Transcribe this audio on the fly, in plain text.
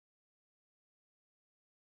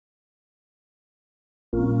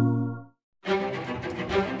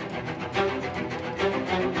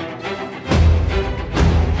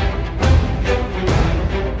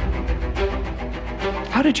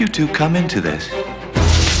did you two come into this? You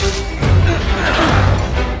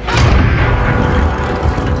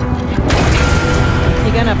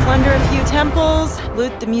gonna plunder a few temples,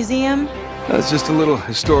 loot the museum? That's just a little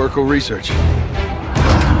historical research.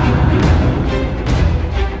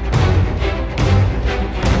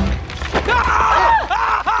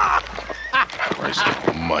 Christ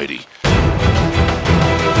almighty.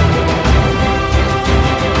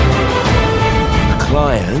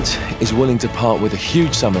 Client is willing to part with a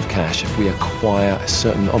huge sum of cash if we acquire a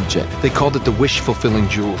certain object. They called it the wish-fulfilling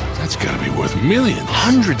jewel. That's gotta be worth millions.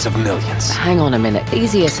 Hundreds of millions. Hang on a minute.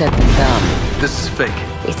 Easier said than done. This is fake.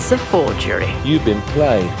 It's a forgery. You've been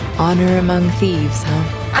played. Honor among thieves,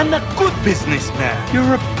 huh? I'm a good businessman.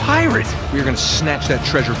 You're a pirate. We're gonna snatch that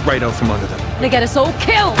treasure right out from under them. They get us all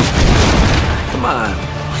killed! Come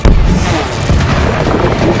on.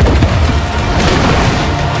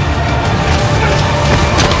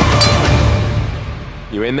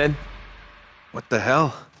 You in then? What the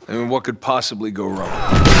hell? I mean, what could possibly go wrong?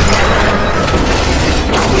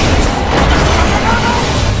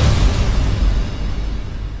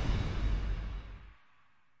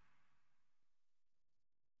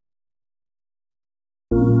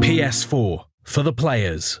 PS4 for the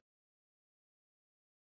players.